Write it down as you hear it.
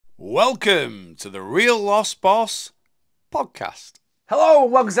Welcome to the Real Lost Boss podcast. Hello,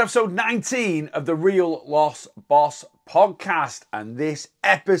 welcome to episode 19 of the Real Lost Boss podcast. And this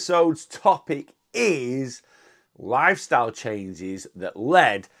episode's topic is lifestyle changes that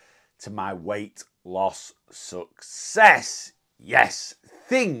led to my weight loss success. Yes,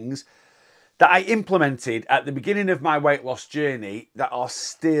 things that I implemented at the beginning of my weight loss journey that are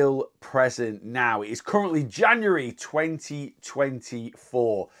still present now. It is currently January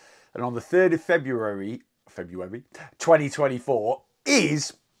 2024. And on the 3rd of February 2024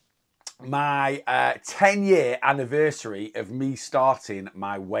 is my 10-year anniversary of me starting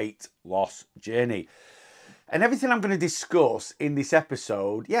my weight loss journey. And everything I'm going to discuss in this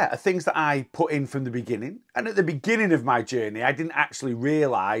episode, are things that I put in from the beginning. And at the beginning of my journey, I didn't actually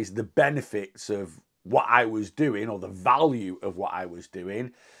realise the benefits of what I was doing or the value of what I was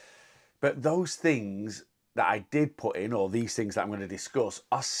doing. But those things that I did put in, or these things that I'm going to discuss,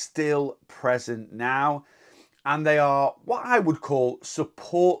 are still present now. And they are what I would call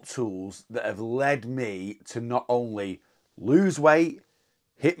support tools that have led me to not only lose weight,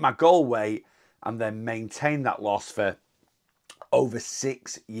 hit my goal weight, and then maintain that loss for over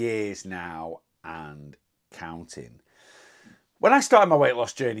 6 years now and counting. When I started my weight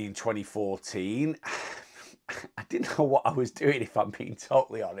loss journey in 2014, I didn't know what I was doing, if I'm being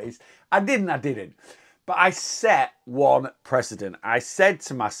totally honest. I didn't. But I set one precedent. I said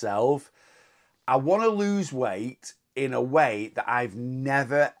to myself, I want to lose weight in a way that I've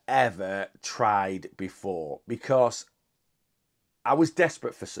never, ever tried before, because I was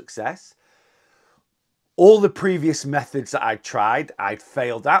desperate for success. All the previous methods that I'd tried, I'd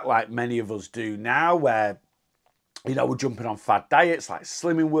failed at, like many of us do now, where, we're jumping on fad diets like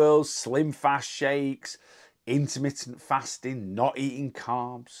Slimming World, Slim Fast shakes, intermittent fasting, not eating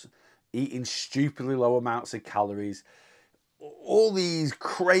carbs, eating stupidly low amounts of calories. All these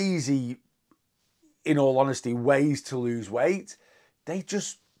crazy, in all honesty, ways to lose weight, they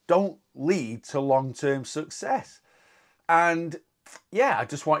just don't lead to long-term success. And I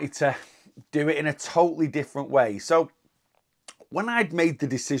just wanted to do it in a totally different way. So when I'd made the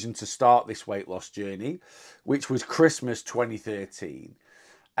decision to start this weight loss journey, which was Christmas 2013,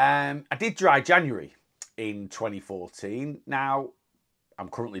 I did dry January in 2014. Now, I'm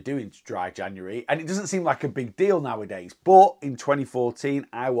currently doing dry January, and it doesn't seem like a big deal nowadays. But in 2014,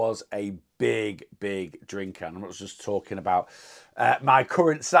 I was a big drinker. And I'm not just talking about my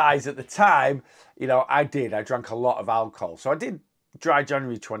current size at the time. I drank a lot of alcohol. So I did dry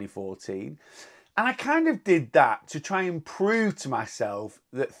January 2014. And I kind of did that to try and prove to myself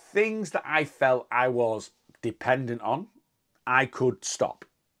that things that I felt I was dependent on, I could stop.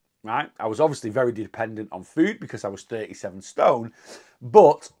 Right? I was obviously very dependent on food because I was 37 stone.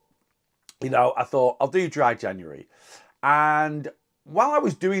 But, I thought I'll do dry January. And while I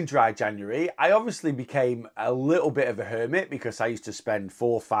was doing dry January, I obviously became a little bit of a hermit because I used to spend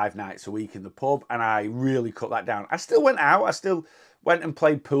 4 or 5 nights a week in the pub, and I really cut that down. I still went out. I still went and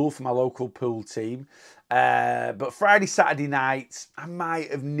played pool for my local pool team. But Friday, Saturday nights, I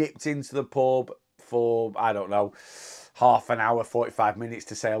might have nipped into the pub for, I don't know, half an hour, 45 minutes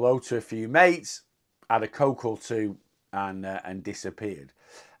to say hello to a few mates, had a Coke or two, and disappeared.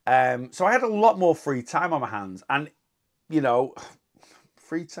 So I had a lot more free time on my hands, and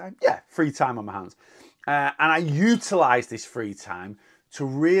free time on my hands, and I utilised this free time to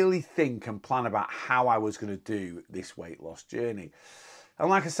really think and plan about how I was going to do this weight loss journey. And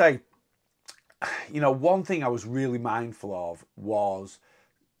like I say, one thing I was really mindful of was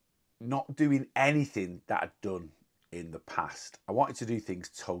not doing anything that I'd done in the past. I wanted to do things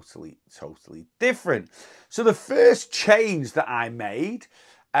totally different. So the first change that I made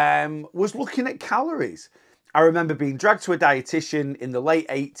was looking at calories. I remember being dragged to a dietitian in the late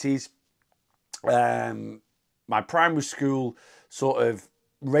 80s. My primary school sort of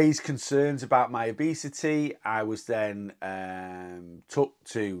raised concerns about my obesity. I was then took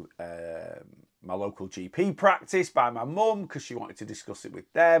to my local GP practice by my mum because she wanted to discuss it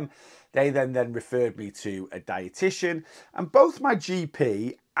with them. They then referred me to a dietitian, and both my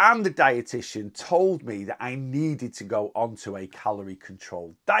GP and the dietitian told me that I needed to go onto a calorie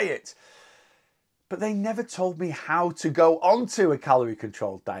controlled diet. But they never told me how to go onto a calorie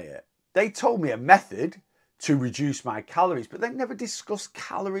controlled diet. They told me a method to reduce my calories, but they never discussed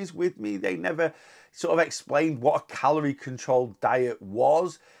calories with me. They never sort of explained what a calorie controlled diet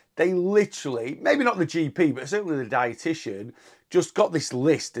was. They literally, maybe not the GP, but certainly the dietitian, just got this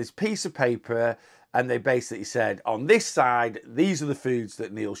list, this piece of paper, and they basically said, on this side, these are the foods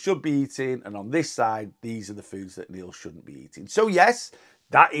that Neil should be eating, and on this side, these are the foods that Neil shouldn't be eating. So yes,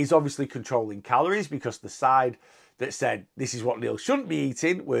 that is obviously controlling calories, because the side that said this is what Neil shouldn't be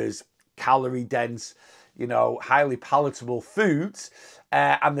eating was calorie dense, you know, highly palatable foods.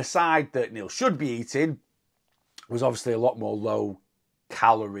 And the side that Neil should be eating was obviously a lot more low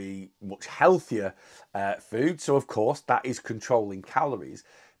calorie, much healthier food. So of course that is controlling calories.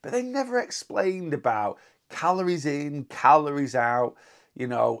 But they never explained about calories in, calories out, you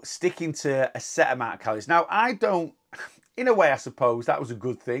know, sticking to a set amount of calories. Now, I don't, in a way, I suppose that was a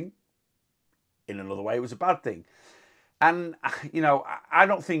good thing. In another way, it was a bad thing. And, you know, I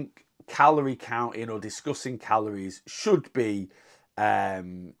don't think calorie counting or discussing calories should be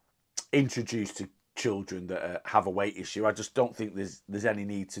introduced to children that have a weight issue. I just don't think there's any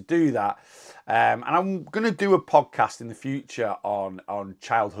need to do that. And I'm going to do a podcast in the future on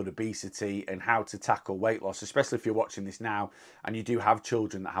childhood obesity and how to tackle weight loss, especially if you're watching this now and you do have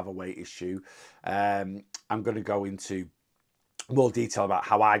children that have a weight issue. I'm going to go into more detail about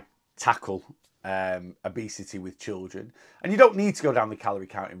how I tackle obesity with children. And you don't need to go down the calorie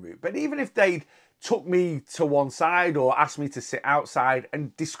counting route, but even if they'd took me to one side or asked me to sit outside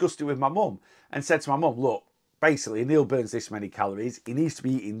and discussed it with my mum and said to my mum, look, basically Neil burns this many calories, he needs to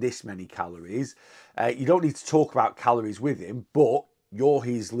be eating this many calories. You don't need to talk about calories with him, but you're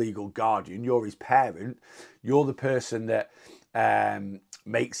his legal guardian, you're his parent, you're the person that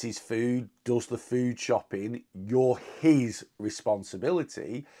makes his food, does the food shopping, you're his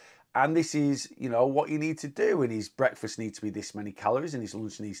responsibility. And this is, you know, what you need to do. And his breakfast needs to be this many calories, and his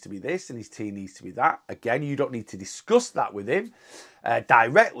lunch needs to be this, and his tea needs to be that. Again, you don't need to discuss that with him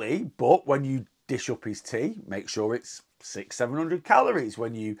directly, but when you dish up his tea, make sure it's 600-700 calories.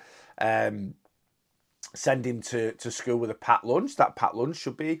 When you send him to school with a packed lunch, that packed lunch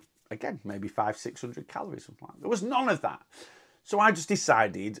should be, again, maybe 500-600 calories. Something like that. There was none of that. So I just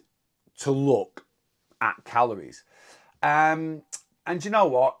decided to look at calories. And you know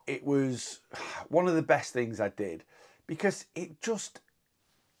what? It was one of the best things I did because it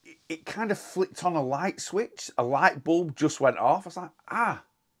kind of flicked on a light switch. A light bulb just went off. I was like,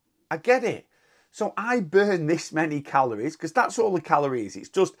 I get it. So I burn this many calories because that's all a calorie is. It's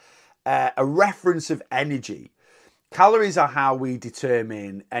just a reference of energy. Calories are how we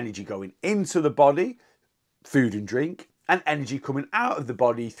determine energy going into the body, food and drink, and energy coming out of the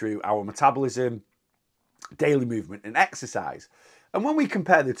body through our metabolism, daily movement and exercise. And when we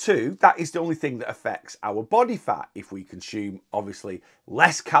compare the two, that is the only thing that affects our body fat. If we consume, obviously,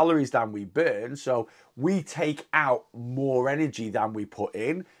 less calories than we burn, so we take out more energy than we put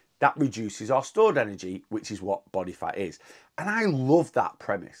in, that reduces our stored energy, which is what body fat is. And I love that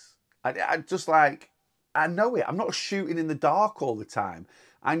premise. I just like, I know it. I'm not shooting in the dark all the time.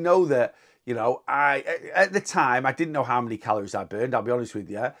 I know that, you know, at the time, I didn't know how many calories I burned, I'll be honest with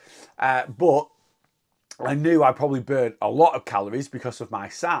you. But I knew I probably burned a lot of calories because of my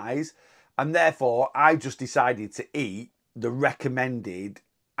size, and therefore I just decided to eat the recommended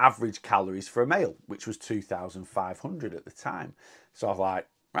average calories for a male, which was 2,500 at the time. So I was like,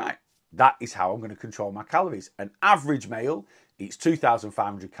 right, that is how I'm going to control my calories. An average male eats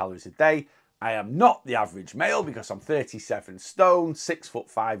 2,500 calories a day. I am not the average male because I'm 37 stone,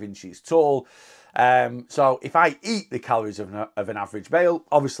 6'5" tall. So if I eat the calories of an average male,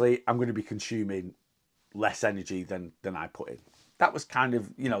 obviously I'm going to be consuming less energy than I put in. That was kind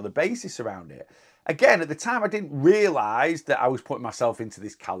of, you know, the basis around it. Again, at the time, I didn't realise that I was putting myself into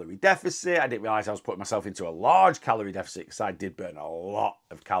this calorie deficit. I didn't realise I was putting myself into a large calorie deficit because I did burn a lot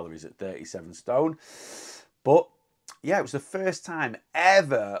of calories at 37 stone. But yeah, it was the first time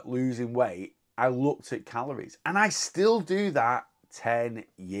ever losing weight I looked at calories. And I still do that 10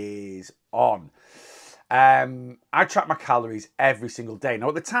 years on. I track my calories every single day. Now,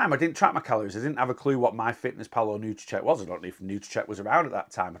 at the time, I didn't track my calories. I didn't have a clue what MyFitnessPal or NutriCheck was. I don't know if NutriCheck was around at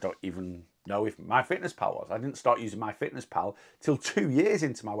that time. I don't even know if MyFitnessPal was. I didn't start using MyFitnessPal till 2 years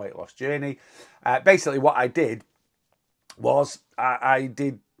into my weight loss journey. Basically, what I did was I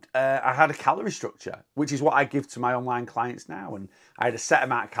had a calorie structure, which is what I give to my online clients now. And I had a set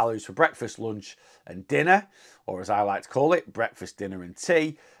amount of calories for breakfast, lunch, and dinner, or as I like to call it, breakfast, dinner, and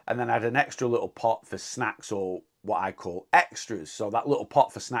tea. And then I had an extra little pot for snacks, or what I call extras. So that little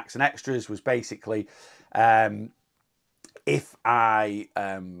pot for snacks and extras was basically if I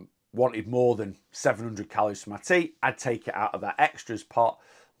wanted more than 700 calories for my tea, I'd take it out of that extras pot.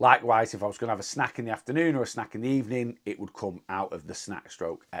 Likewise, if I was going to have a snack in the afternoon or a snack in the evening, it would come out of the snack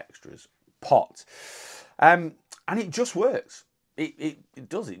stroke extras pot. And it just works. It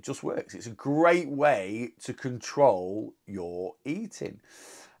does, it just works. It's a great way to control your eating.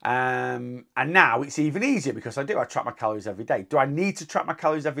 And now it's even easier because I track my calories every day. Do I need to track my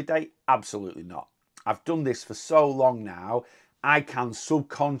calories every day? Absolutely not. I've done this for so long now, I can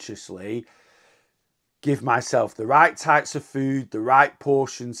subconsciously give myself the right types of food, the right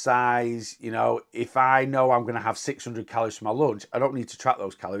portion size. You know, if I know I'm going to have 600 calories for my lunch, I don't need to track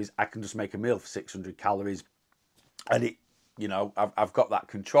those calories. I can just make a meal for 600 calories and it, you know, I've got that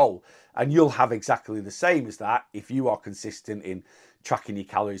control. And you'll have exactly the same as that if you are consistent in tracking your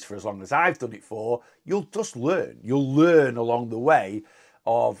calories for as long as I've done it for. You'll just learn. You'll learn along the way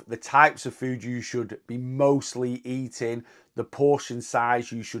of the types of food you should be mostly eating, the portion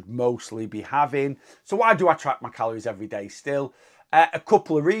size you should mostly be having. So why do I track my calories every day still? A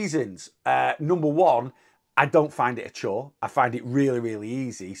couple of reasons. Number one, I don't find it a chore. I find it really, really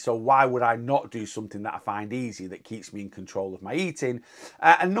easy. So why would I not do something that I find easy that keeps me in control of my eating?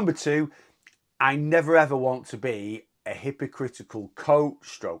 And number two, I never ever want to be a hypocritical coach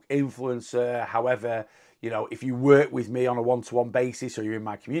stroke influencer. However, you know, if you work with me on a one-to-one basis or you're in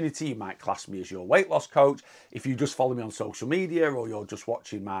my community, you might class me as your weight loss coach. If you just follow me on social media or you're just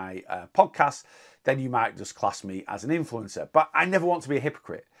watching my podcast, then you might just class me as an influencer. But I never want to be a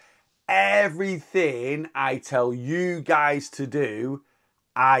hypocrite. Everything I tell you guys to do,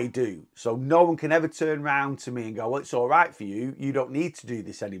 I do. So no one can ever turn around to me and go, well, it's all right for you. You don't need to do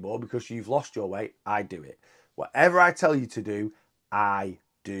this anymore because you've lost your weight. I do it. Whatever I tell you to do, I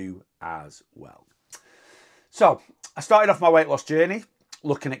do as well. So I started off my weight loss journey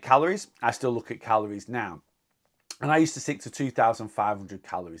looking at calories. I still look at calories now. And I used to stick to 2,500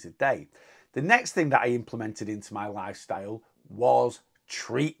 calories a day. The next thing that I implemented into my lifestyle was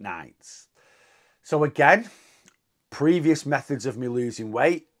treat nights. So again, previous methods of me losing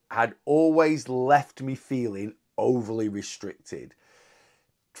weight had always left me feeling overly restricted.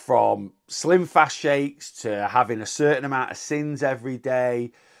 From slim fast shakes to having a certain amount of sins every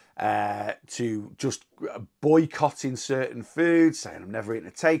day, to just boycotting certain foods, saying I'm never eating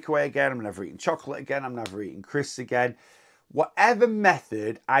a takeaway again, I'm never eating chocolate again, I'm never eating crisps again. Whatever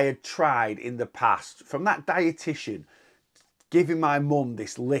method I had tried in the past, from that dietitian giving my mum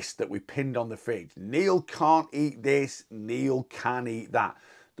this list that we pinned on the fridge, Neil can't eat this, Neil can eat that.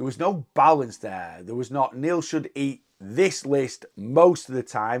 There was no balance there. There was not, Neil should eat this list most of the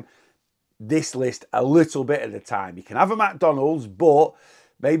time, this list a little bit at a time. You can have a McDonald's, but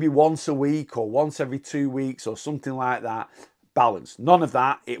maybe once a week or once every 2 weeks or something like that. Balance. None of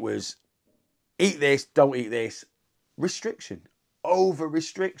that. It was eat this, don't eat this. Restriction. Over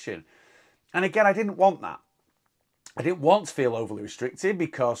restriction. And again, I didn't want that. I didn't want to feel overly restricted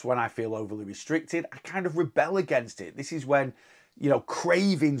because when I feel overly restricted, I kind of rebel against it. This is when, you know,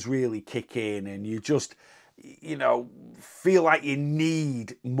 cravings really kick in and you just, you know, feel like you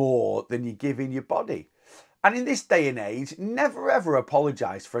need more than you give in your body. And in this day and age, never ever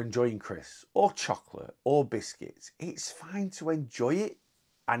apologise for enjoying crisps or chocolate or biscuits. It's fine to enjoy it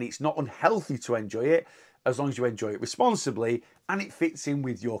and it's not unhealthy to enjoy it as long as you enjoy it responsibly and it fits in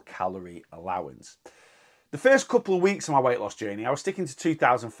with your calorie allowance. The first couple of weeks of my weight loss journey, I was sticking to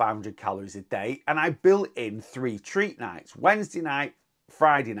 2,500 calories a day and I built in 3 treat nights: Wednesday night,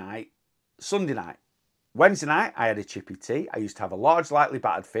 Friday night, Sunday night. Wednesday night, I had a chippy tea. I used to have a large lightly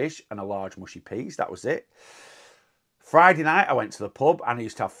battered fish and a large mushy peas. That was it. Friday night, I went to the pub and I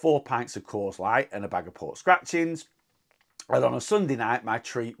used to have 4 pints of Coors Light and a bag of pork scratchings. And on a Sunday night, my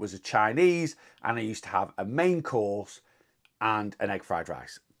treat was a Chinese and I used to have a main course and an egg fried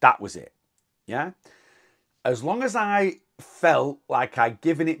rice. That was it. Yeah. As long as I felt like I'd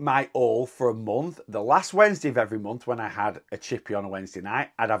given it my all for a month, the last Wednesday of every month when I had a chippy on a Wednesday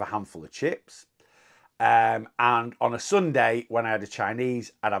night, I'd have a handful of chips. And on a Sunday, when I had a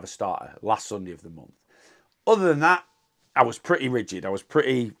Chinese, I'd have a starter, last Sunday of the month. Other than that, I was pretty rigid. I was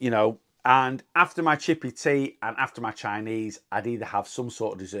pretty, you know, and after my chippy tea and after my Chinese, I'd either have some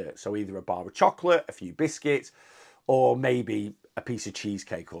sort of dessert. So either a bar of chocolate, a few biscuits, or maybe a piece of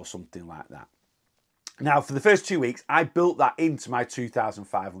cheesecake or something like that. Now, for the first 2 weeks, I built that into my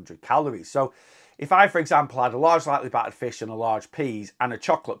 2,500 calories. So if I, for example, had a large lightly battered fish and a large peas and a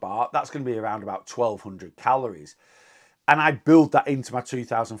chocolate bar, that's going to be around about 1,200 calories. And I build that into my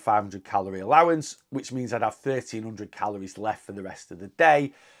 2,500 calorie allowance, which means I'd have 1,300 calories left for the rest of the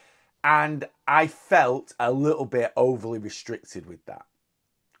day. And I felt a little bit overly restricted with that.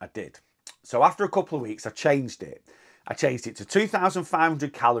 I did. So after a couple of weeks, I changed it. I changed it to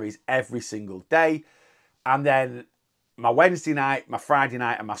 2,500 calories every single day. And then my Wednesday night, my Friday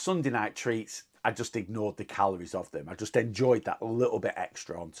night and my Sunday night treats, I just ignored the calories of them. I just enjoyed that little bit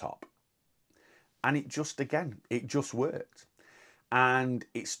extra on top. And it just worked. And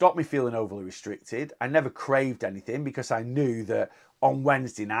it stopped me feeling overly restricted. I never craved anything because I knew that on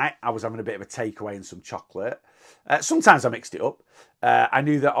Wednesday night, I was having a bit of a takeaway and some chocolate. Sometimes I mixed it up. I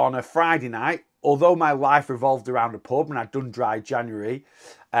knew that on a Friday night, although my life revolved around a pub and I'd done dry January,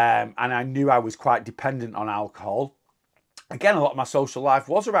 and I knew I was quite dependent on alcohol, again, a lot of my social life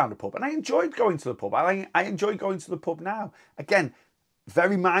was around a pub, and I enjoyed going to the pub. I enjoy going to the pub now. Again,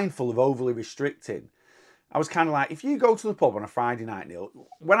 very mindful of overly restricting. I was kind of like, if you go to the pub on a Friday night, Neil,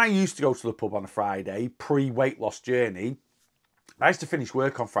 when I used to go to the pub on a Friday, pre-weight loss journey, I used to finish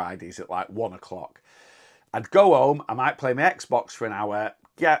work on Fridays at like 1 o'clock. I'd go home, I might play my Xbox for an hour,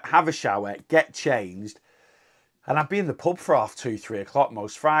 have a shower, get changed, and I'd be in the pub for 2:30, 3 o'clock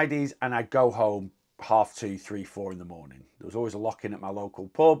most Fridays, and I'd go home 2:30, 3, 4 in the morning. There was always a lock-in at my local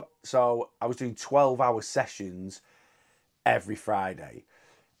pub, so I was doing 12-hour sessions every Friday.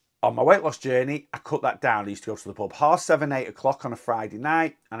 On my weight loss journey, I cut that down. I used to go to the pub 7:30, 8 o'clock on a Friday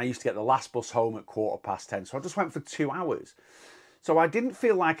night, and I used to get the last bus home at 10:15. So I just went for 2 hours. So I didn't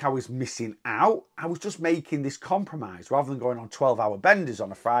feel like I was missing out. I was just making this compromise. Rather than going on 12-hour benders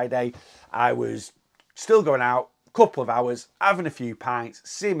on a Friday, I was still going out a couple of hours, having a few pints,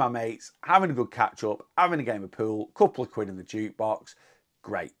 seeing my mates, having a good catch-up, having a game of pool, a couple of quid in the jukebox.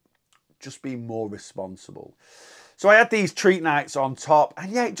 Great. Just being more responsible. So I had these treat nights on top,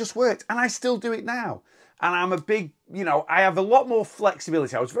 and yeah, it just worked. And I still do it now. And I'm a big, I have a lot more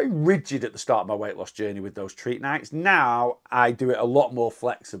flexibility. I was very rigid at the start of my weight loss journey with those treat nights. Now I do it a lot more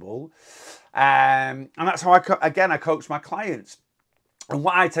flexible. And that's how I coach my clients. And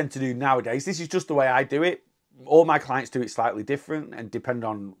what I tend to do nowadays, this is just the way I do it. All my clients do it slightly different and depend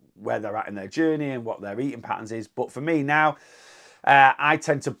on where they're at in their journey and what their eating patterns is. But for me now, I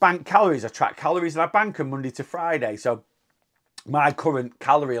tend to bank calories. I track calories and I bank them Monday to Friday. So my current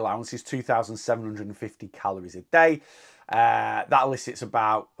calorie allowance is 2,750 calories a day. That elicits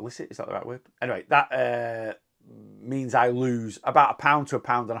about, is that the right word? Anyway, that means I lose about 1 pound to 1.5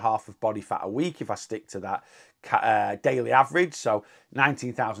 pounds of body fat a week if I stick to that daily average. So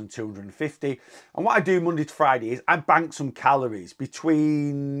 19,250. And what I do Monday to Friday is I bank some calories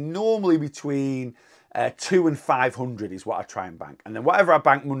normally between 200 and 500 is what I try and bank. And then whatever I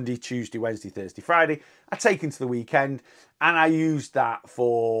bank Monday, Tuesday, Wednesday, Thursday, Friday, I take into the weekend and I use that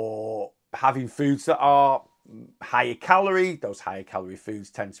for having foods that are higher calorie. Those higher calorie foods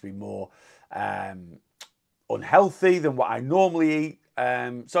tend to be more unhealthy than what I normally eat.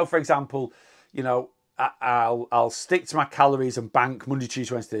 So for example, I'll stick to my calories and bank Monday,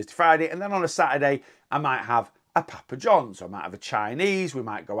 Tuesday, Wednesday, Thursday, Friday. And then on a Saturday, I might have a Papa John's, or I might have a Chinese, we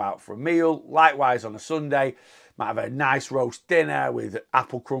might go out for a meal. Likewise on a Sunday, might have a nice roast dinner with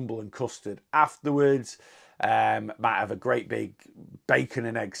apple crumble and custard afterwards. Might have a great big bacon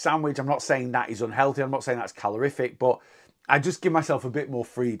and egg sandwich. I'm not saying that is unhealthy, I'm not saying that's calorific, but I just give myself a bit more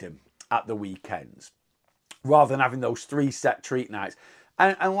freedom at the weekends, rather than having those 3 set treat nights.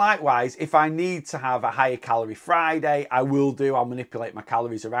 And likewise, if I need to have a higher calorie Friday, I'll manipulate my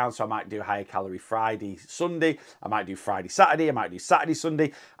calories around. So I might do higher calorie Friday, Sunday. I might do Friday, Saturday. I might do Saturday,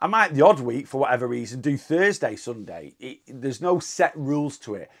 Sunday. I might, the odd week, for whatever reason, do Thursday, Sunday. There's no set rules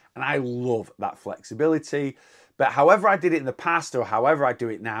to it. And I love that flexibility. But however I did it in the past or however I do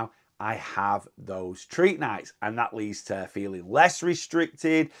it now, I have those treat nights. And that leads to feeling less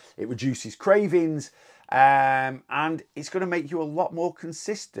restricted. It reduces cravings. And it's going to make you a lot more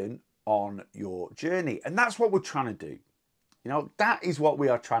consistent on your journey. And that's what we're trying to do. That is what we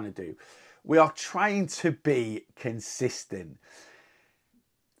are trying to do. We are trying to be consistent.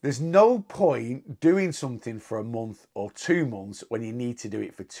 There's no point doing something for a month or 2 months when you need to do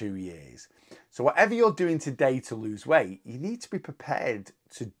it for 2 years. So whatever you're doing today to lose weight, you need to be prepared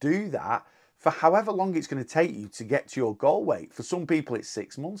to do that for however long it's going to take you to get to your goal weight. For some people, it's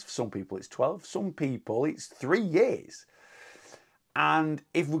 6 months. For some people, it's 12. Some people, it's 3 years. And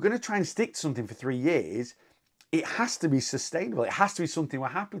if we're going to try and stick to something for 3 years, it has to be sustainable. It has to be something we're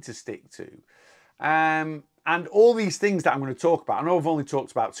happy to stick to. And all these things that I'm going to talk about, I know I've only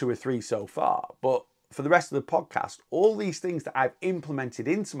talked about 2 or 3 so far, but for the rest of the podcast, all these things that I've implemented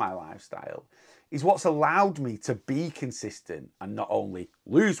into my lifestyle is what's allowed me to be consistent and not only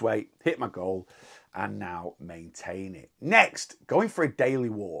lose weight, hit my goal, and now maintain it. Next, going for a daily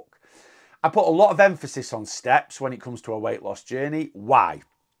walk. I put a lot of emphasis on steps when it comes to a weight loss journey. Why?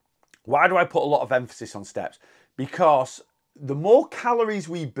 Why do I put a lot of emphasis on steps? Because the more calories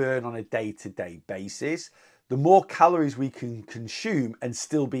we burn on a day-to-day basis, the more calories we can consume and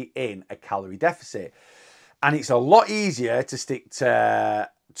still be in a calorie deficit. And it's a lot easier to stick to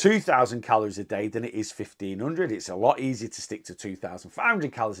 2,000 calories a day than it is 1,500. It's a lot easier to stick to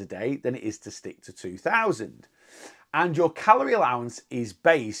 2,500 calories a day than it is to stick to 2,000. And your calorie allowance is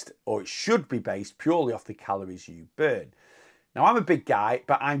based, or it should be based, purely off the calories you burn. Now, I'm a big guy,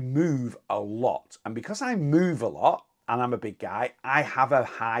 but I move a lot. And because I move a lot, and I'm a big guy, I have a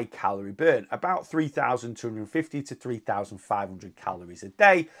high calorie burn, about 3,250 to 3,500 calories a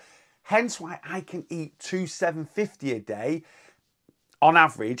day. Hence why I can eat 2,750 a day on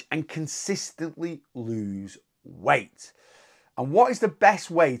average and consistently lose weight. And what is the best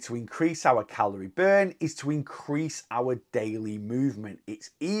way to increase our calorie burn is to increase our daily movement.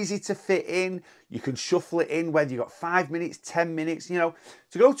 It's easy to fit in. You can shuffle it in, whether you've got 5 minutes, 10 minutes. You know,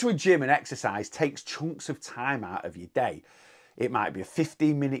 to go to a gym and exercise takes chunks of time out of your day. It might be a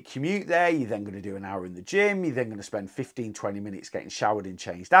 15-minute commute there. You're then going to do an hour in the gym. You're then going to spend 15, 20 minutes getting showered and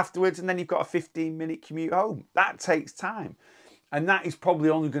changed afterwards. And then you've got a 15-minute commute home. That takes time. And that is probably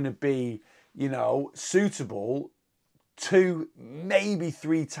only going to be, you know, suitable 2, maybe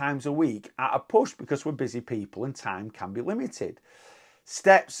 3 times a week at a push, because we're busy people and time can be limited.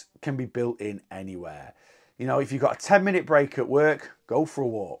 Steps can be built in anywhere. You know, if you've got a 10-minute break at work, go for a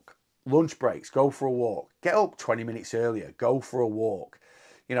walk. Lunch breaks, go for a walk. Get up 20 minutes earlier, go for a walk.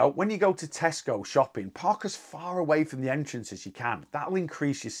 You know, when you go to Tesco shopping, park as far away from the entrance as you can. That'll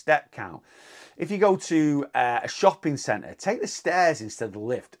increase your step count. If you go to a shopping centre, take the stairs instead of the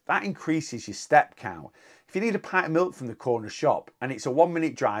lift. That increases your step count. If you need a pint of milk from the corner shop and it's a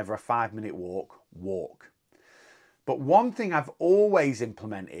 1-minute drive or a 5-minute walk, walk. But one thing I've always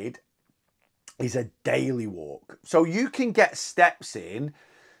implemented is a daily walk. So you can get steps in.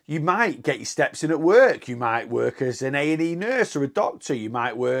 You might get your steps in at work. You might work as an A&E nurse or a doctor. You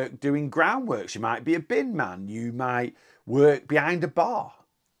might work doing groundworks. You might be a bin man. You might work behind a bar.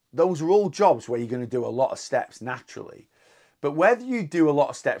 Those are all jobs where you're going to do a lot of steps naturally. But whether you do a lot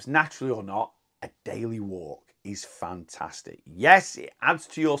of steps naturally or not, a daily walk is fantastic. Yes, it adds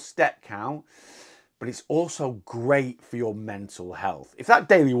to your step count, but it's also great for your mental health. If that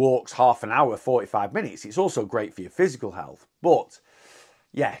daily walk's half an hour, 45 minutes, it's also great for your physical health. But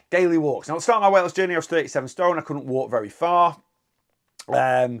yeah, daily walks. Now, at the start of my weight loss journey, I was 37 stone. I couldn't walk very far.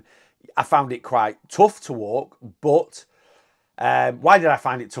 I found it quite tough to walk, but why did I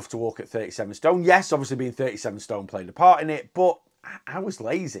find it tough to walk at 37 stone? Yes, obviously being 37 stone played a part in it, but I was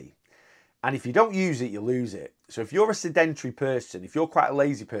lazy. And if you don't use it, you lose it. So if you're a sedentary person, if you're quite a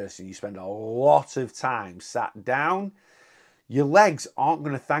lazy person, you spend a lot of time sat down, your legs aren't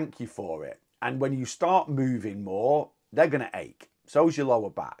going to thank you for it. And when you start moving more, they're going to ache. So is your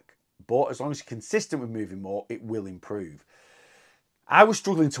lower back. But as long as you're consistent with moving more, it will improve. I was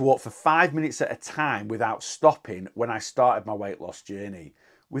struggling to walk for 5 minutes at a time without stopping when I started my weight loss journey.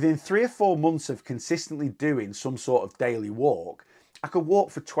 Within 3 or 4 months of consistently doing some sort of daily walk, I could walk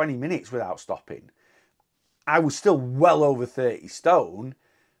for 20 minutes without stopping. I was still well over 30 stone,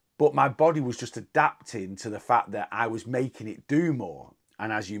 but my body was just adapting to the fact that I was making it do more.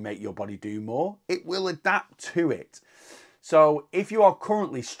 And as you make your body do more, it will adapt to it. So if you are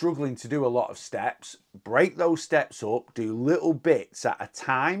currently struggling to do a lot of steps, break those steps up, do little bits at a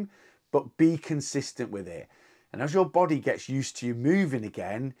time, but be consistent with it. And as your body gets used to you moving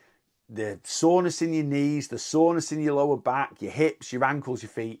again, the soreness in your knees, the soreness in your lower back, your hips, your ankles, your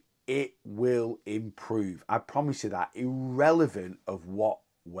feet, it will improve. I promise you that, irrelevant of what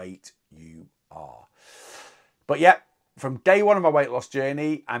weight you are. But yeah, from day one of my weight loss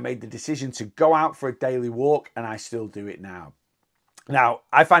journey, I made the decision to go out for a daily walk, and I still do it now. Now,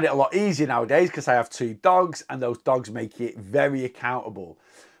 I find it a lot easier nowadays because I have 2 dogs, and those dogs make it very accountable.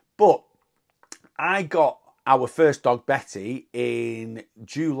 But I got our first dog, Betty, in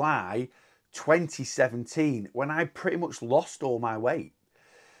July 2017, when I pretty much lost all my weight.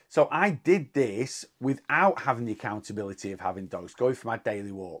 So I did this without having the accountability of having dogs, going for my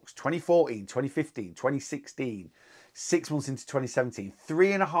daily walks. 2014, 2015, 2016, 6 months into 2017,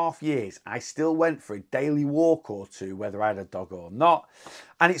 3.5 years, I still went for a daily walk or 2, whether I had a dog or not.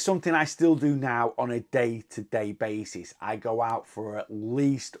 And it's something I still do now on a day-to-day basis. I go out for at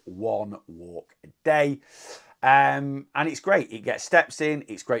least 1 walk a day. And it's great. It gets steps in.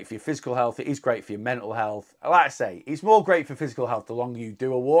 It's great for your physical health. It is great for your mental health. Like I say, it's more great for physical health the longer you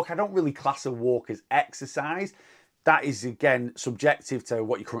do a walk. I don't really class a walk as exercise. That is, again, subjective to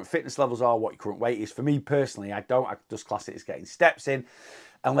what your current fitness levels are, what your current weight is. For me personally, I just class it as getting steps in,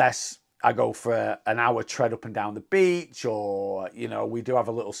 unless I go for an hour tread up and down the beach, or, you know, we do have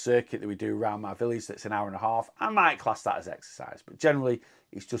a little circuit that we do around my village that's an hour and a half. I might class that as exercise, but generally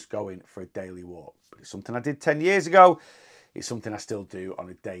it's just going for a daily walk. But it's something I did 10 years ago. It's something I still do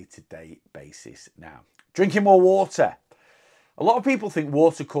on a day-to-day basis now. Drinking more water. A lot of people think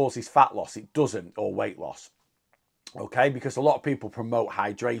water causes fat loss. It doesn't, or weight loss. Okay, because a lot of people promote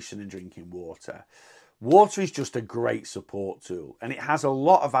hydration and drinking water. Water is just a great support tool, and it has a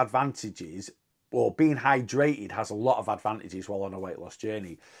lot of advantages, or being hydrated has a lot of advantages while on a weight loss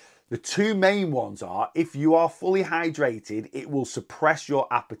journey. The two main ones are, if you are fully hydrated, it will suppress your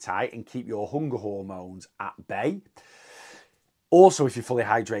appetite and keep your hunger hormones at bay. Also, if you're fully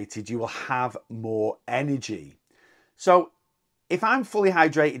hydrated, you will have more energy. So if I'm fully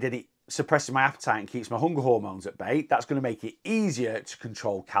hydrated and it suppresses my appetite and keeps my hunger hormones at bay, that's going to make it easier to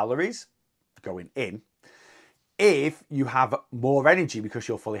control calories going in. If you have more energy because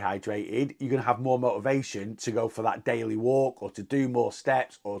you're fully hydrated, you're going to have more motivation to go for that daily walk or to do more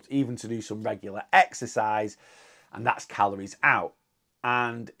steps or even to do some regular exercise, and that's calories out.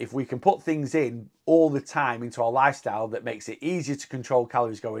 And if we can put things in all the time into our lifestyle that makes it easier to control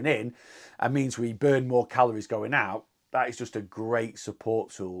calories going in and means we burn more calories going out, that is just a great support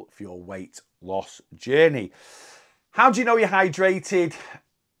tool for your weight loss journey. How do you know you're hydrated?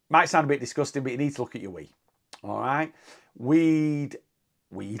 Might sound a bit disgusting, but you need to look at your wee. All right, weed.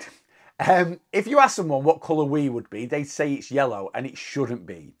 If you ask someone what colour wee would be, they'd say it's yellow, and it shouldn't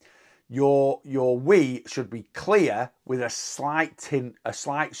be. Your wee should be clear with a slight tint, a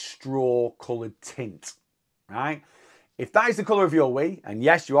slight straw coloured tint, right? If that is the colour of your wee, and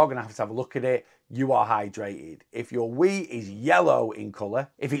yes, you are going to have a look at it, you are hydrated. If your wee is yellow in colour,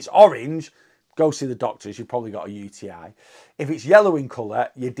 if it's orange, go see the doctors, you've probably got a UTI. If it's yellow in colour,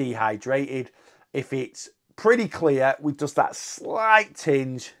 you're dehydrated. If it's pretty clear with just that slight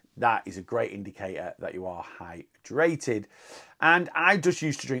tinge, that is a great indicator that you are hydrated. And I just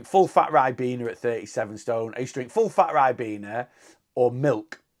used to drink full fat Ribena at 37 stone. I used to drink full fat Ribena or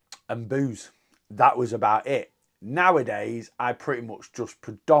milk and booze. That was about it. Nowadays, I pretty much just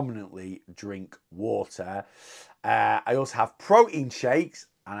predominantly drink water. I also have protein shakes,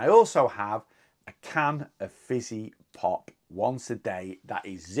 and I also have a can of fizzy pop once a day that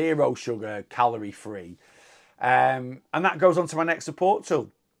is 0 sugar, calorie free. And that goes on to my next support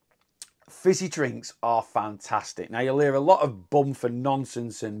tool. Fizzy drinks are fantastic. Now, you'll hear a lot of bumf and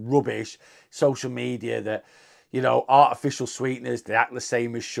nonsense and rubbish, social media, that, you know, artificial sweeteners, they act the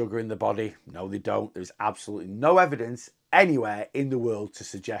same as sugar in the body. No, they don't. There's absolutely no evidence anywhere in the world to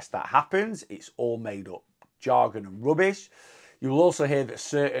suggest that happens. It's all made up jargon and rubbish. You will also hear that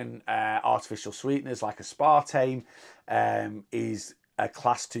certain artificial sweeteners like aspartame is a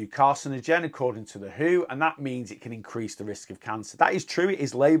class 2 carcinogen according to the WHO, and that means it can increase the risk of cancer. That is true, it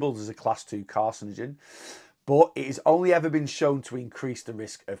is labelled as a class 2 carcinogen, but it has only ever been shown to increase the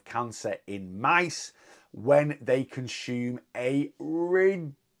risk of cancer in mice when they consume a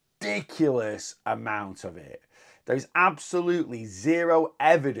ridiculous amount of it. There is absolutely zero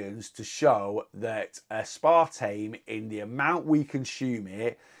evidence to show that aspartame, in the amount we consume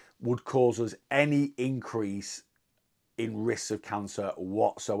it, would cause us any increase in risks of cancer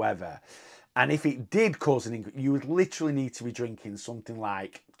whatsoever. And if it did cause an increase, you would literally need to be drinking something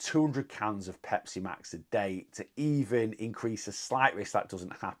like 200 cans of Pepsi Max a day to even increase a slight risk that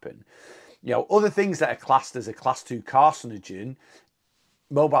doesn't happen. You know, other things that are classed as a class 2 carcinogen,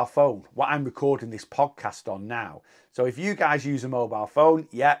 mobile phone, what I'm recording this podcast on now. So if you guys use a mobile phone,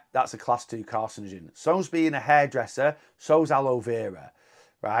 yeah, that's a class 2 carcinogen. So's being a hairdresser, so's aloe vera.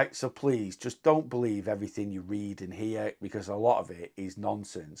 Right, so please just don't believe everything you read and hear, because a lot of it is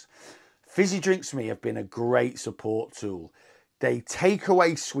nonsense. Fizzy drinks for me have been a great support tool. They take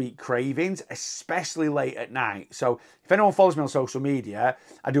away sweet cravings, especially late at night. So if anyone follows me on social media,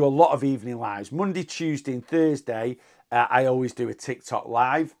 I do a lot of evening lives. Monday, Tuesday and Thursday, I always do a TikTok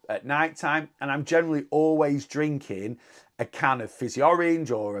live at night time, and I'm generally always drinking a can of fizzy orange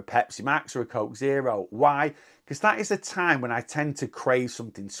or a Pepsi Max or a Coke Zero. Why? Because that is a time when I tend to crave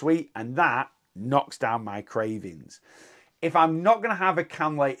something sweet, and that knocks down my cravings. If I'm not going to have a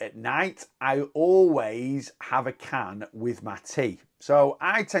can late at night, I always have a can with my tea. So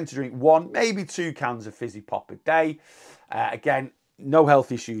I tend to drink 1, maybe 2 cans of fizzy pop a day. Again, no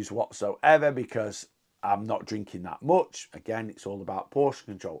health issues whatsoever because I'm not drinking that much. Again, it's all about portion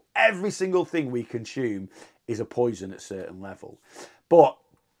control. Every single thing we consume is a poison at a certain level. But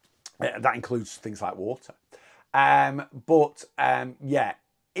that includes things like water. Yeah,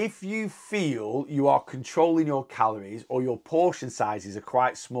 if you feel you are controlling your calories or your portion sizes are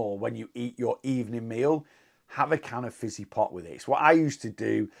quite small when you eat your evening meal, have a can of fizzy pop with it. It's what I used to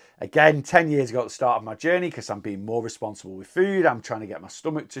do, again, 10 years ago at the start of my journey, because I'm being more responsible with food. I'm trying to get my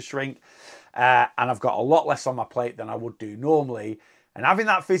stomach to shrink, and I've got a lot less on my plate than I would do normally. And having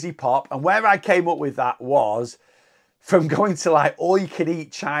that fizzy pop, and where I came up with that was from going to like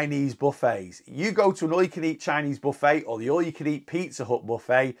all-you-can-eat Chinese buffets. You go to an all-you-can-eat Chinese buffet or the all-you-can-eat Pizza Hut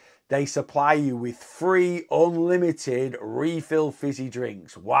buffet, they supply you with free, unlimited refill fizzy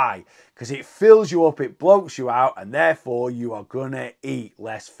drinks. Why? Because it fills you up, it bloats you out, and therefore you are gonna eat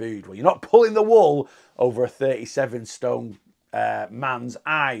less food. Well, you're not pulling the wool over a 37 stone man's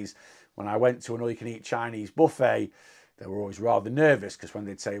eyes. When I went to an all-you-can-eat Chinese buffet, they were always rather nervous because when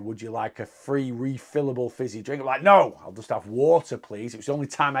they'd say, would you like a free refillable fizzy drink? I'm like, no, I'll just have water, please. It was the only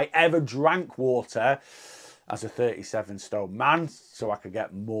time I ever drank water as a 37 stone man, so I could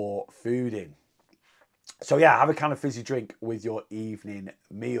get more food in. So yeah, have a kind of fizzy drink with your evening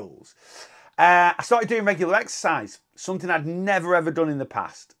meals. I started doing regular exercise, something I'd never ever done in the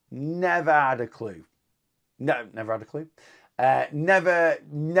past. Never had a clue. No, never had a clue.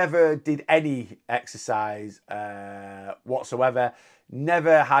 Never did any exercise whatsoever.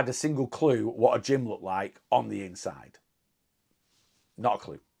 Never had a single clue what a gym looked like on the inside. Not a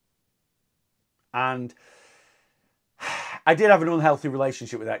clue. And I did have an unhealthy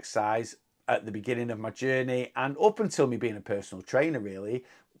relationship with exercise at the beginning of my journey, and up until me being a personal trainer, really,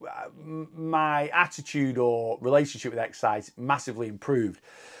 my attitude or relationship with exercise massively improved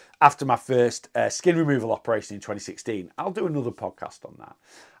after my first skin removal operation in 2016. I'll do another podcast on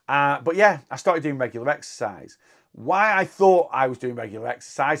that. But yeah, I started doing regular exercise. Why I thought I was doing regular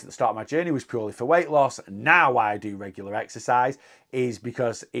exercise at the start of my journey was purely for weight loss. Now why I do regular exercise is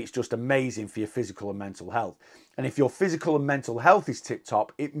because it's just amazing for your physical and mental health. And if your physical and mental health is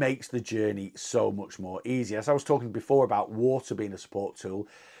tip-top, it makes the journey so much more easier. As I was talking before about water being a support tool,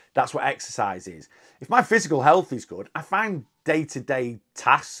 that's what exercise is. If my physical health is good, I find day-to-day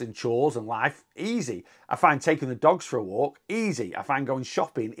tasks and chores and life easy. I find taking the dogs for a walk easy. I find going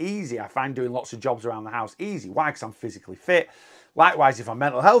shopping easy. I find doing lots of jobs around the house easy. Why? Because I'm physically fit. Likewise, if my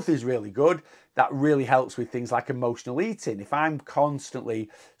mental health is really good, that really helps with things like emotional eating. If I'm constantly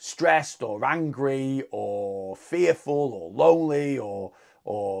stressed or angry or fearful or lonely or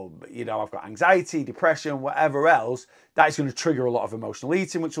you know, I've got anxiety, depression, whatever else, that is going to trigger a lot of emotional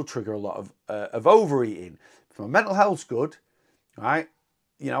eating, which will trigger a lot of overeating. If my mental health's good, right,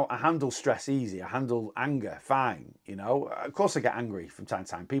 you know, I handle stress easy. I handle anger fine. You know, of course I get angry from time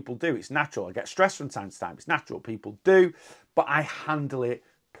to time. People do. It's natural. I get stressed from time to time. It's natural. People do. But I handle it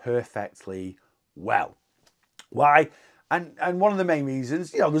perfectly well. Why? And one of the main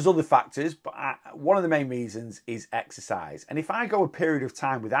reasons, you know, there's other factors, but one of the main reasons is exercise. And if I go a period of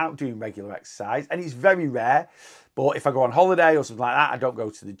time without doing regular exercise, and it's very rare, but if I go on holiday or something like that, I don't go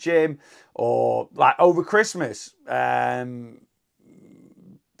to the gym, or like over Christmas,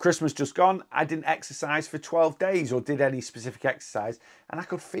 Christmas just gone, I didn't exercise for 12 days or did any specific exercise, and I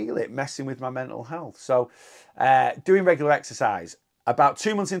could feel it messing with my mental health. So doing regular exercise. About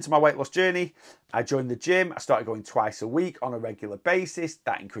 2 months into my weight loss journey, I joined the gym. I started going twice a week on a regular basis.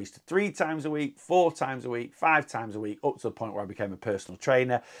 That increased to 3 times a week, 4 times a week, 5 times a week, up to the point where I became a personal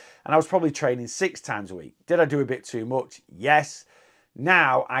trainer. And I was probably training 6 times a week. Did I do a bit too much? Yes.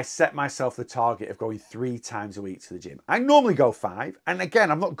 Now I set myself the target of going 3 times a week to the gym. I normally go 5. And again,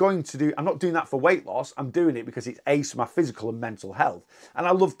 I'm not doing that for weight loss. I'm doing it because it's ace for my physical and mental health. And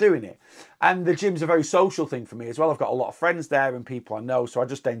I love doing it. And the gym's a very social thing for me as well. I've got a lot of friends there and people I know. So I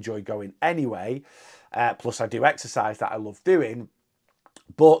just enjoy going anyway. Plus I do exercise that I love doing.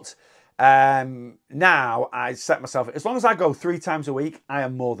 But now I set myself, as long as I go 3 times a week, I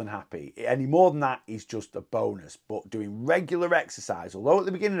am more than happy. Any more than that is just a bonus. But doing regular exercise, although at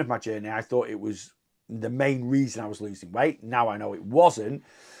the beginning of my journey, I thought it was the main reason I was losing weight. Now I know it wasn't.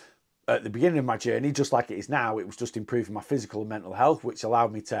 At the beginning of my journey, just like it is now, it was just improving my physical and mental health, which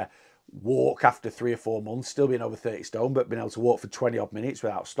allowed me to walk after 3 or 4 months, still being over 30 stone, but being able to walk for 20 odd minutes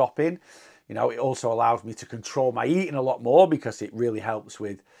without stopping. You know, it also allows me to control my eating a lot more because it really helps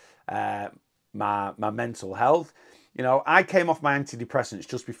with my mental health. You know, I came off my antidepressants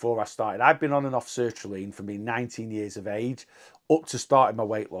just before I started. I've been on and off sertraline from being 19 years of age up to starting my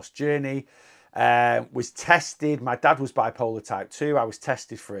weight loss journey. Was tested. My dad was bipolar type 2. I was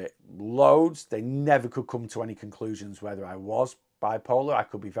tested for it loads. They never could come to any conclusions whether I was bipolar. I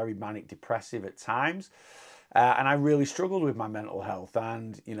could be very manic depressive at times. And I really struggled with my mental health.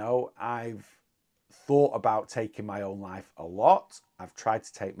 And, you know, I've thought about taking my own life a lot. I've tried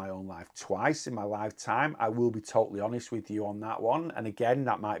to take my own life twice in my lifetime. I will be totally honest with you on that one. And again,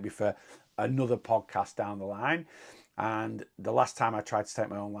 that might be for another podcast down the line. And the last time I tried to take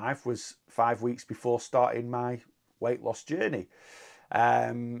my own life was 5 weeks before starting my weight loss journey.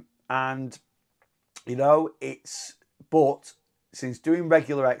 And, you know, but since doing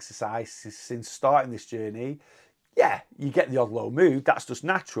regular exercise, since starting this journey, yeah, you get the odd low mood. That's just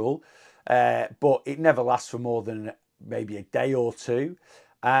natural. But it never lasts for more than maybe a day or two.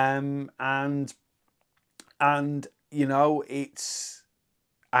 And you know,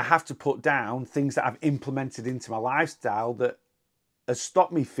 I have to put down things that I've implemented into my lifestyle that has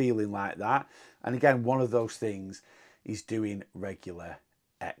stopped me feeling like that. And again, one of those things is doing regular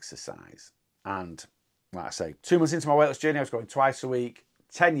exercise. And like I say, 2 months into my weight loss journey, I was going twice a week.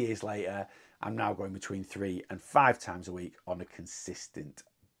 10 years later, I'm now going between 3 and 5 times a week on a consistent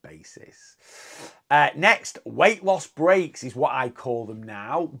basis. Next, weight loss breaks is what I call them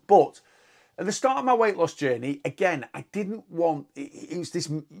now. But at the start of my weight loss journey, again, I didn't want, it was this,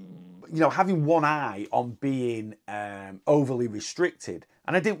 having one eye on being overly restricted.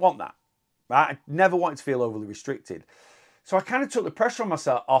 And I didn't want that. Right? I never wanted to feel overly restricted. So I kind of took the pressure on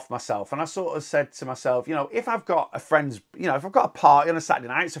off myself, and I sort of said to myself, if I've got a friend's, if I've got a party on a Saturday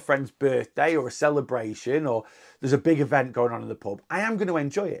night, it's a friend's birthday or a celebration, or there's a big event going on in the pub, I am going to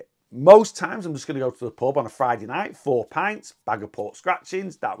enjoy it. Most times I'm just going to go to the pub on a Friday night, 4 pints, bag of pork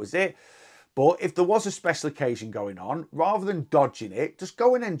scratchings, that was it. But if there was a special occasion going on, rather than dodging it, just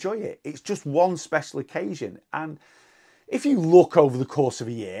go and enjoy it. It's just one special occasion. And if you look over the course of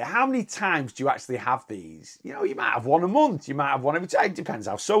a year, how many times do you actually have these? You might have one a month. You might have one every time. It depends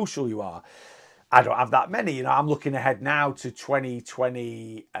how social you are. I don't have that many. I'm looking ahead now to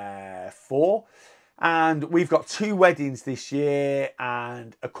 2024. And we've got 2 weddings this year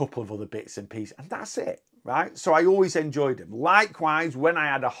and a couple of other bits and pieces. And that's it, right? So I always enjoyed them. Likewise, when I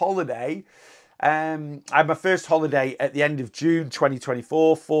had a holiday, I had my first holiday at the end of June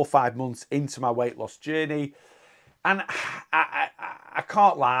 2024, 4 or 5 months into my weight loss journey. And I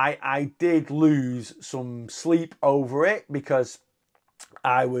can't lie, I did lose some sleep over it because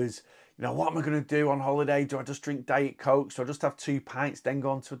I was, what am I going to do on holiday? Do I just drink Diet Coke? So I just have 2 pints, then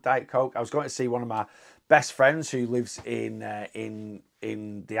go on to a Diet Coke? I was going to see one of my best friends who lives in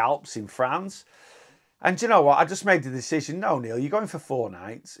the Alps in France. And do you know what? I just made the decision, no, Neil, you're going for 4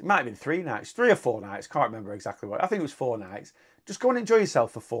 nights. It might have been 3 nights, 3 or 4 nights. Can't remember exactly what. I think it was 4 nights. Just go and enjoy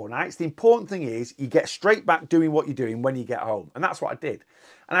yourself for 4 nights. The important thing is you get straight back doing what you're doing when you get home. And that's what I did.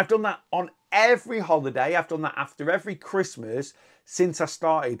 And I've done that on every holiday. I've done that after every Christmas since I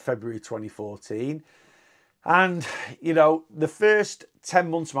started February 2014. And, the first 10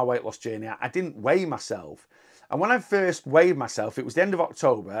 months of my weight loss journey, I didn't weigh myself. And when I first weighed myself, it was the end of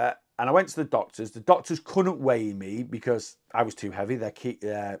October, and I went to the doctors. The doctors couldn't weigh me because I was too heavy.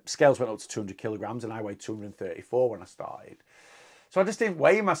 Their scales went up to 200 kilograms, and I weighed 234 when I started. So I just didn't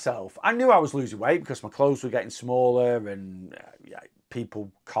weigh myself. I knew I was losing weight because my clothes were getting smaller and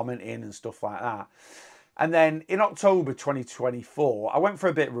people commenting and stuff like that. And then in October 2024, I went for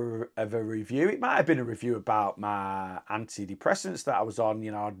a bit of a review. It might have been a review about my antidepressants that I was on.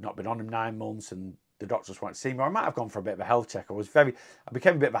 I'd not been on them 9 months and the doctors wanted to see me. Or I might have gone for a bit of a health check. I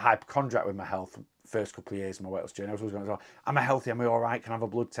became a bit of a hypochondriac with my health first couple of years of my weight loss journey. I was always going, am I healthy? Am I all right? Can I have a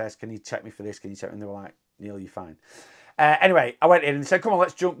blood test? Can you check me for this? Can you check me? And they were like, Neil, you're fine. Anyway, I went in and said, come on,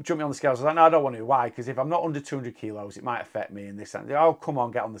 let's jump me on the scales. I was like, no, I don't want to. Why? Because if I'm not under 200 kilos, it might affect me and this and that. Oh, come on,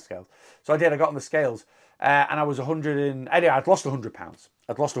 get on the scales. So I did. I got on the scales and I was 100 and... Anyway, I'd lost 100 pounds.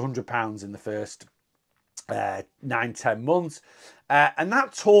 I'd lost 100 pounds in the first 9-10 months. And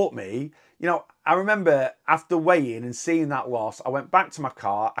that taught me, I remember after weighing and seeing that loss, I went back to my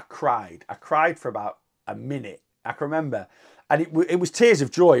car. I cried. I cried for about a minute. I can remember. And it was tears of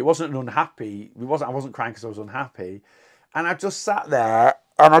joy. It wasn't an unhappy. I wasn't crying because I was unhappy. And I just sat there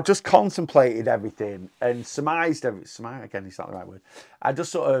and I just contemplated everything and surmised everything. Surmise, again, is that the right word? I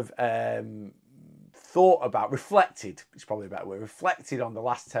just sort of reflected, it's probably a better word, reflected on the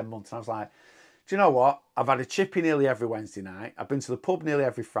last 10 months. And I was like, do you know what? I've had a chippy nearly every Wednesday night. I've been to the pub nearly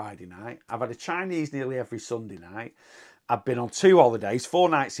every Friday night. I've had a Chinese nearly every Sunday night. I've been on 2 holidays, 4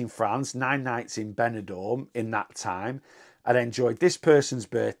 nights in France, 9 nights in Benidorm in that time. I'd enjoyed this person's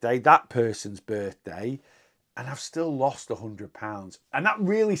birthday, that person's birthday, and I've still lost 100 pounds. And that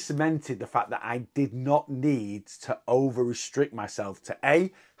really cemented the fact that I did not need to over-restrict myself to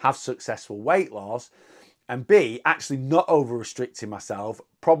A, have successful weight loss, and B, actually not over-restricting myself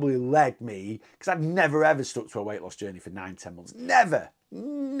probably led me, because I've never ever stuck to a weight loss journey for 9-10 months. Never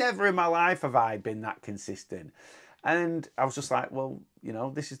in my life have I been that consistent. And I was just like, well,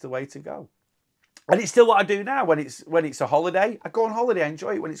 this is the way to go. And it's still what I do now. When it's a holiday, I go on holiday, I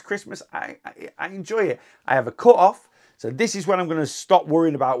enjoy it. When it's Christmas, I enjoy it. I have a cut off. So this is when I'm going to stop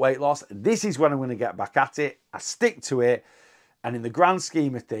worrying about weight loss. This is when I'm going to get back at it. I stick to it. And in the grand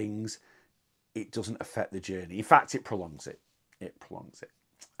scheme of things, it doesn't affect the journey. In fact, it prolongs it. It prolongs it.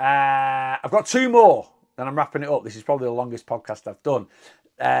 I've got 2 more. Then I'm wrapping it up. This is probably the longest podcast I've done.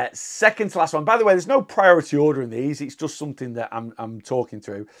 Second to last one. By the way, there's no priority order in these. It's just something that I'm talking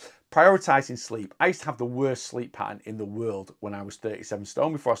through. Prioritizing sleep. I used to have the worst sleep pattern in the world when I was 37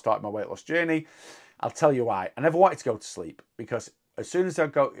 stone before I started my weight loss journey. I'll tell you why. I never wanted to go to sleep because as soon as you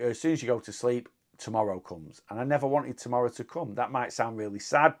go to sleep, tomorrow comes. And I never wanted tomorrow to come. That might sound really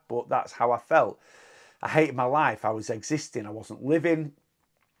sad, but that's how I felt. I hated my life. I was existing. I wasn't living.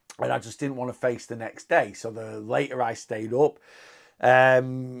 and I just didn't want to face the next day. So the later I stayed up,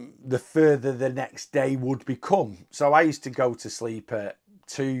 the further the next day would become. So I used to go to sleep at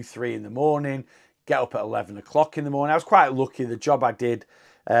 2, 3 in the morning, get up at 11 o'clock in the morning. I was quite lucky. The job I did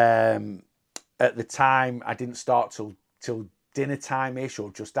at the time, I didn't start till dinner time-ish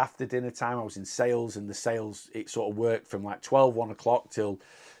or just after dinner time. I was in sales, and the sales, it sort of worked from like 12, 1 o'clock till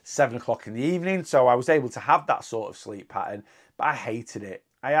 7 o'clock in the evening. So I was able to have that sort of sleep pattern, but I hated it.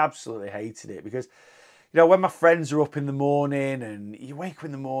 I absolutely hated it because, you know, when my friends are up in the morning and you wake up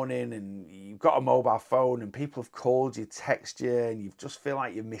in the morning and you've got a mobile phone and people have called you, text you, and you just feel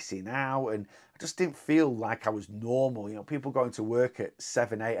like you're missing out. And I just didn't feel like I was normal. You know, people going to work at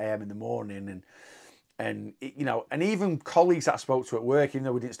 7, 8 a.m. in the morning and you know, and even colleagues that I spoke to at work, even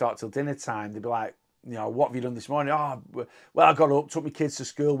though we didn't start till dinner time, they'd be like, you know, what have you done this morning? Oh, well, I got up, took my kids to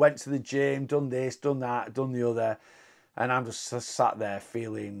school, went to the gym, done this, done that, done the other. And I'm just sat there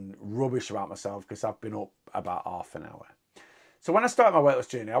feeling rubbish about myself because I've been up about half an hour. So when I started my weight loss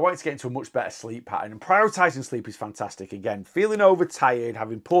journey, I wanted to get into a much better sleep pattern, and prioritising sleep is fantastic. Again, feeling overtired,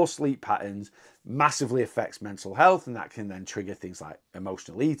 having poor sleep patterns massively affects mental health, and that can then trigger things like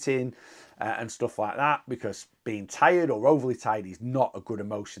emotional eating and stuff like that, because being tired or overly tired is not a good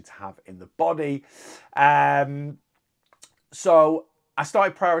emotion to have in the body. So I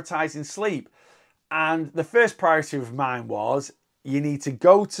started prioritising sleep. And the first priority of mine was, you need to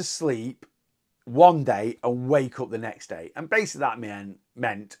go to sleep one day and wake up the next day. And basically that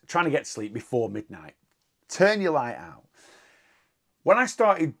meant trying to get to sleep before midnight. Turn your light out. When I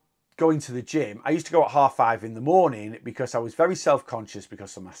started going to the gym, I used to go at 5:30 in the morning because I was very self-conscious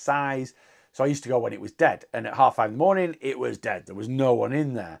because of my size. So I used to go when it was dead. And at 5:30 in the morning, it was dead. There was no one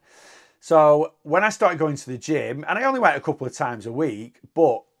in there. So when I started going to the gym, and I only went a couple of times a week,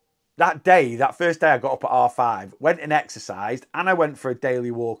 but that day, that first day I got up at 5:30, went and exercised, and I went for a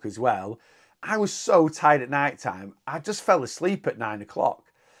daily walk as well. I was so tired at night time, I just fell asleep at 9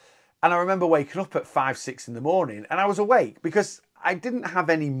 o'clock. And I remember waking up at 5, 6 in the morning, and I was awake because I didn't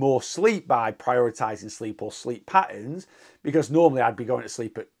have any more sleep by prioritising sleep or sleep patterns, because normally I'd be going to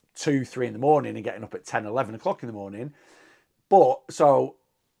sleep at 2, 3 in the morning and getting up at 10, 11 o'clock in the morning. But so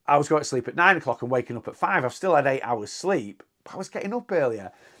I was going to sleep at 9 o'clock and waking up at 5. I've still had 8 hours sleep, but I was getting up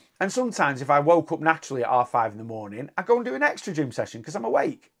earlier. And sometimes if I woke up naturally at 5:30 in the morning, I go and do an extra gym session because I'm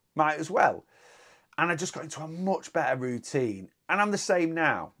awake. Might as well. And I just got into a much better routine. And I'm the same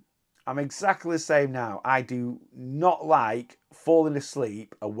now. I'm exactly the same now. I do not like falling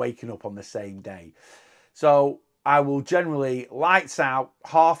asleep and waking up on the same day. So I will generally lights out,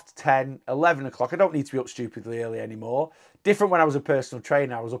 10:30, 11 o'clock. I don't need to be up stupidly early anymore. Different when I was a personal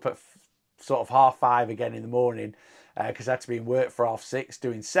trainer. I was up at sort of 5:30 again in the morning, because I had to be in work for 6:30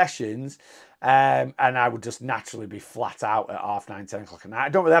 doing sessions, and I would just naturally be flat out at 9:30, 10 o'clock at night. I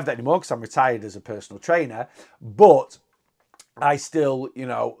don't really have that anymore because I'm retired as a personal trainer, but I still, you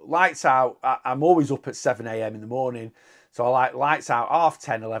know, lights out. I'm always up at 7 a.m. in the morning, so I like lights out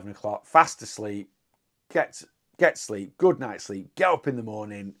 10:30, 11 o'clock, fast asleep, get sleep, good night's sleep, get up in the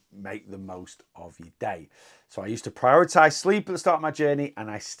morning, make the most of your day. So I used to prioritize sleep at the start of my journey,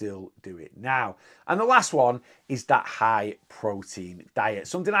 and I still do it now. And the last one is that high protein diet,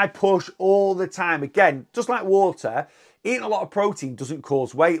 something I push all the time. Again, just like water, eating a lot of protein doesn't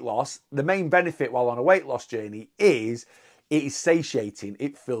cause weight loss. The main benefit while on a weight loss journey is it is satiating.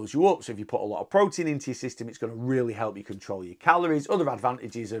 It fills you up. So if you put a lot of protein into your system, it's going to really help you control your calories. Other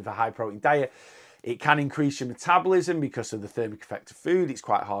advantages of a high protein diet: it can increase your metabolism because of the thermic effect of food. It's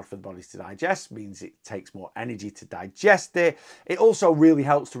quite hard for the body to digest, means it takes more energy to digest it. It also really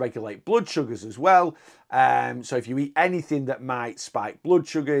helps to regulate blood sugars as well. So if you eat anything that might spike blood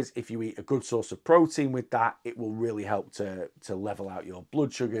sugars, if you eat a good source of protein with that, it will really help to level out your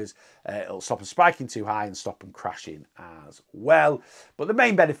blood sugars. It'll stop them spiking too high and stop them crashing as well. But the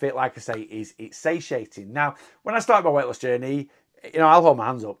main benefit, like I say, is it's satiating. Now, when I started my weight loss journey, you know, I'll hold my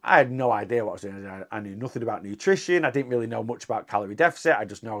hands up. I had no idea what I was doing. I knew nothing about nutrition. I didn't really know much about calorie deficit. I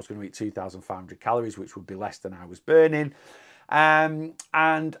just know I was going to eat 2,500 calories, which would be less than I was burning. And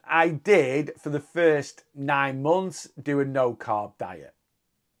I did, for the first 9 months, do a no-carb diet.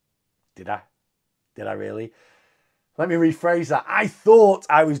 Did I? Did I really? Let me rephrase that. I thought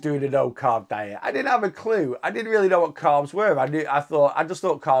I was doing a no-carb diet. I didn't have a clue. I didn't really know what carbs were. I just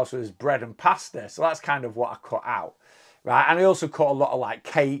thought carbs was bread and pasta. So that's kind of what I cut out. Right, and I also cut a lot of like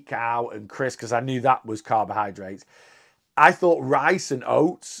cake out and crisps because I knew that was carbohydrates. I thought rice and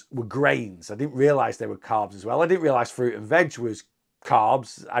oats were grains. I didn't realise they were carbs as well. I didn't realise fruit and veg was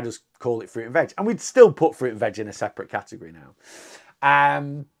carbs. I just call it fruit and veg. And we'd still put fruit and veg in a separate category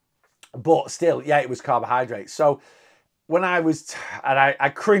now. But still, yeah, it was carbohydrates. So when I was, and I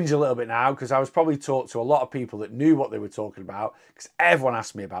cringe a little bit now because I was probably talked to a lot of people that knew what they were talking about, because everyone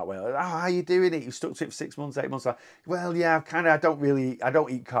asked me about, well, how are you doing it? You stuck to it for 6 months, 8 months. Well, yeah, I don't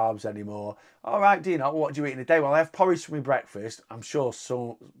eat carbs anymore. All right, do you know, what do you eat in a day? Well, I have porridge for my breakfast. I'm sure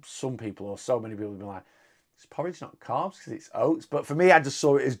some people, or so many people, will be like, it's porridge, not carbs, because it's oats. But for me, I just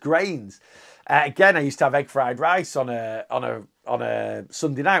saw it as grains. Again, I used to have egg fried rice on a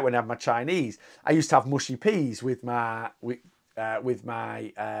Sunday night when I had my Chinese. I used to have mushy peas with my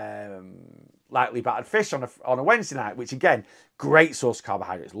lightly battered fish on a Wednesday night, which again, great source of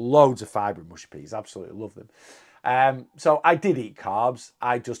carbohydrates, loads of fibre in mushy peas, absolutely love them. So I did eat carbs.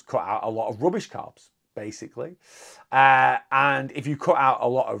 I just cut out a lot of rubbish carbs, basically. And if you cut out a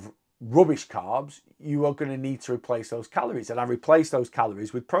lot of rubbish carbs, you are going to need to replace those calories. And I replaced those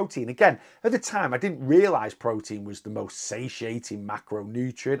calories with protein. Again, at the time, I didn't realize protein was the most satiating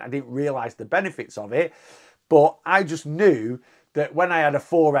macronutrient. I didn't realize the benefits of it, but I just knew that when I had a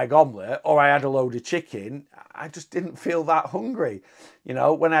 4-egg omelette or I had a load of chicken, I just didn't feel that hungry. You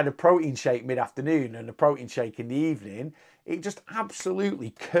know, when I had a protein shake mid-afternoon and a protein shake in the evening, it just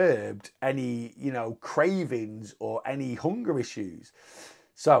absolutely curbed any, cravings or any hunger issues.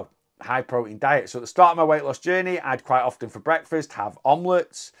 So, high protein diet. So at the start of my weight loss journey, I'd quite often for breakfast have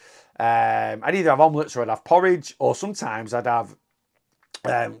omelettes. I'd either have omelettes or I'd have porridge, or sometimes I'd have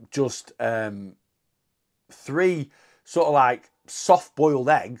just 3 sort of like soft boiled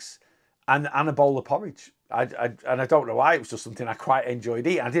eggs and a bowl of porridge. And I don't know why, it was just something I quite enjoyed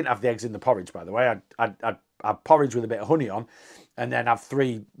eating. I didn't have the eggs in the porridge, by the way. I'd have porridge with a bit of honey on, and then have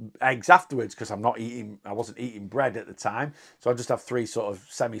 3 eggs afterwards, because I wasn't eating bread at the time. So I just have 3 sort of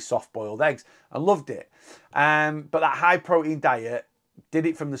semi-soft boiled eggs. I loved it. But that high protein diet, did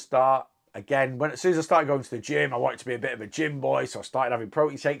it from the start. Again, as soon as I started going to the gym, I wanted to be a bit of a gym boy. So I started having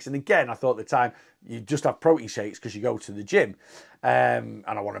protein shakes. And again, I thought at the time, you just have protein shakes because you go to the gym. And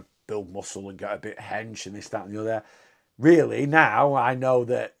I want to build muscle and get a bit hench and this, that and the other. Really, now I know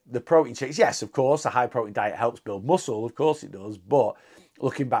that the protein shakes, yes, of course, a high protein diet helps build muscle. Of course it does. But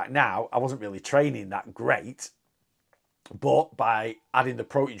looking back now, I wasn't really training that great. But by adding the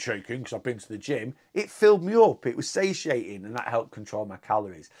protein shake in, because I've been to the gym, it filled me up. It was satiating, and that helped control my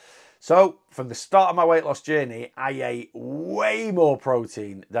calories. So from the start of my weight loss journey, I ate way more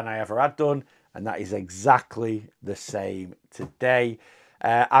protein than I ever had done. And that is exactly the same today.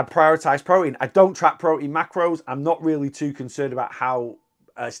 I prioritize protein. I don't track protein macros. I'm not really too concerned about how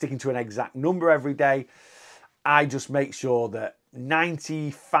sticking to an exact number every day. I just make sure that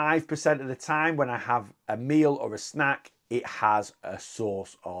 95% of the time when I have a meal or a snack, it has a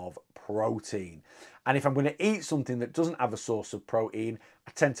source of protein. And if I'm going to eat something that doesn't have a source of protein,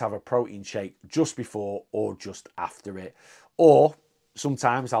 I tend to have a protein shake just before or just after it. Or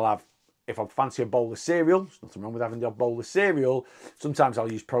sometimes I'll have, if I fancy a bowl of cereal, there's nothing wrong with having a bowl of cereal, sometimes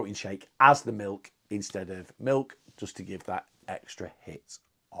I'll use protein shake as the milk instead of milk, just to give that extra hit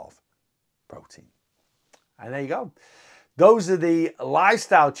of protein. And there you go. Those are the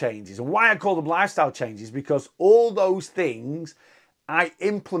lifestyle changes. And why I call them lifestyle changes, because all those things I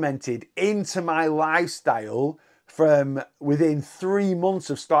implemented into my lifestyle from within 3 months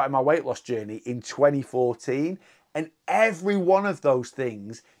of starting my weight loss journey in 2014. And every one of those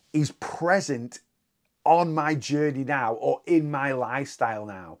things is present on my journey now, or in my lifestyle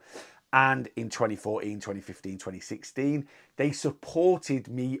now. And in 2014, 2015, 2016, they supported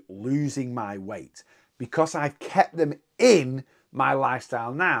me losing my weight. Because I've kept them in my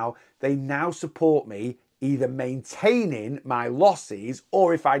lifestyle now, they now support me either maintaining my losses,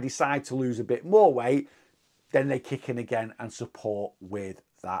 or if I decide to lose a bit more weight, then they kick in again and support with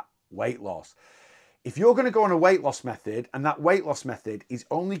that weight loss. If you're going to go on a weight loss method, and that weight loss method is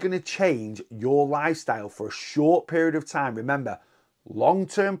only going to change your lifestyle for a short period of time, remember,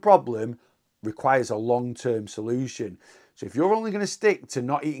 long-term problem requires a long-term solution. So if you're only going to stick to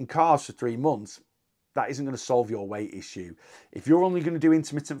not eating carbs for 3 months, that isn't going to solve your weight issue. If you're only going to do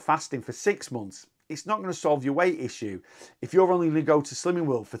intermittent fasting for 6 months, it's not going to solve your weight issue. If you're only going to go to Slimming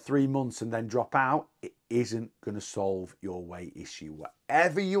World for 3 months and then drop out, it isn't going to solve your weight issue.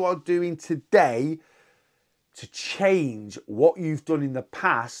 Whatever you are doing today to change what you've done in the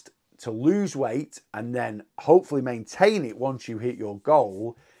past to lose weight and then hopefully maintain it once you hit your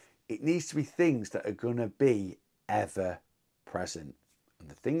goal, it needs to be things that are going to be ever present. And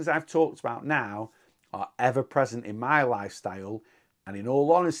the things I've talked about now are ever present in my lifestyle. And in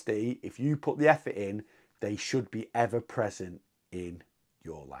all honesty, if you put the effort in, they should be ever present in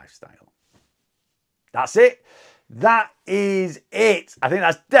your lifestyle. That's it. That is it. I think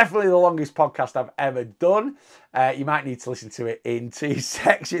that's definitely the longest podcast I've ever done. You might need to listen to it in 2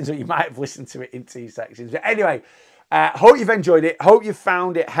 sections, or you might have listened to it in 2 sections. But anyway, Hope you've enjoyed it. Hope you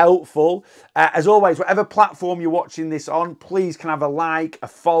found it helpful. As always, whatever platform you're watching this on, please can have a like, a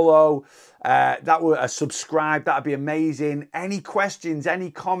follow, a subscribe. That'd be amazing. Any questions,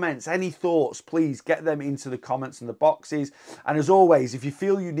 any comments, any thoughts, please get them into the comments and the boxes. And as always, if you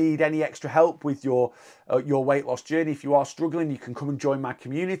feel you need any extra help with your weight loss journey, if you are struggling, you can come and join my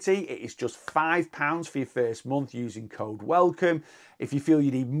community. It is just £5 for your first month using code WELCOME. If you feel you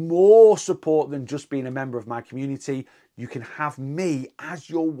need more support than just being a member of my community, you can have me as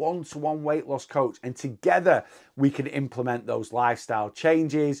your one-to-one weight loss coach, and together we can implement those lifestyle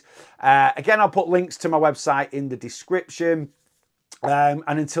changes. Again, I'll put links to my website in the description. And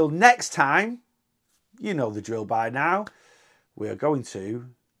until next time, you know the drill by now, we are going to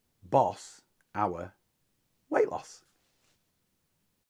boss our weight loss.